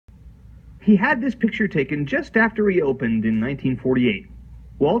He had this picture taken just after he opened in 1948.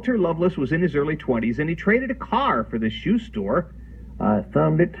 Walter Lovelace was in his early 20s, and he traded a car for this shoe store. I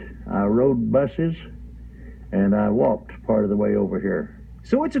thumbed it, I rode buses, and I walked part of the way over here.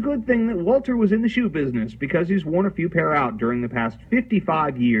 So it's a good thing that Walter was in the shoe business, because he's worn a few pair out during the past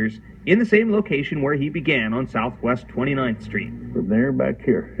 55 years in the same location where he began on Southwest 29th Street. From there back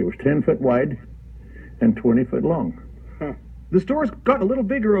here, it was 10 foot wide and 20 foot long. The store's gotten a little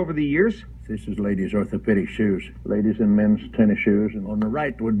bigger over the years. This is ladies' orthopedic shoes, ladies and men's tennis shoes, and on the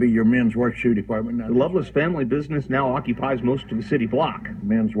right would be your men's work shoe department. Now, the Lovelace family business now occupies most of the city block.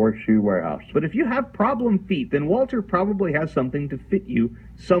 Men's work shoe warehouse. But if you have problem feet, then Walter probably has something to fit you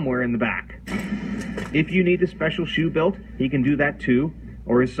somewhere in the back. If you need a special shoe built, he can do that too,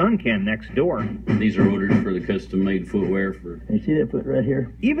 or his son can next door. These are ordered for the custom-made footwear for... You see that foot right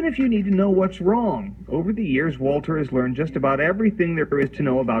here? Even if you need to know what's wrong, over the years, Walter has learned just about everything there is to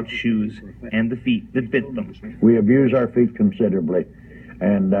know about shoes and the feet that fit them. We abuse our feet considerably,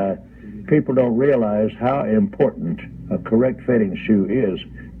 and people don't realize how important a correct fitting shoe is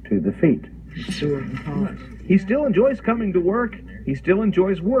to the feet. He still enjoys coming to work. He still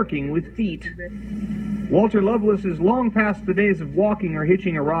enjoys working with feet. Walter Lovelace is long past the days of walking or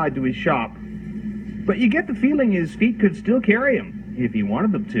hitching a ride to his shop. But you get the feeling his feet could still carry him, if he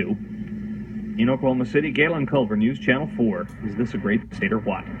wanted them to. In Oklahoma City, Galen, Culver, News Channel 4. Is this a great state or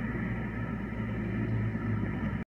what?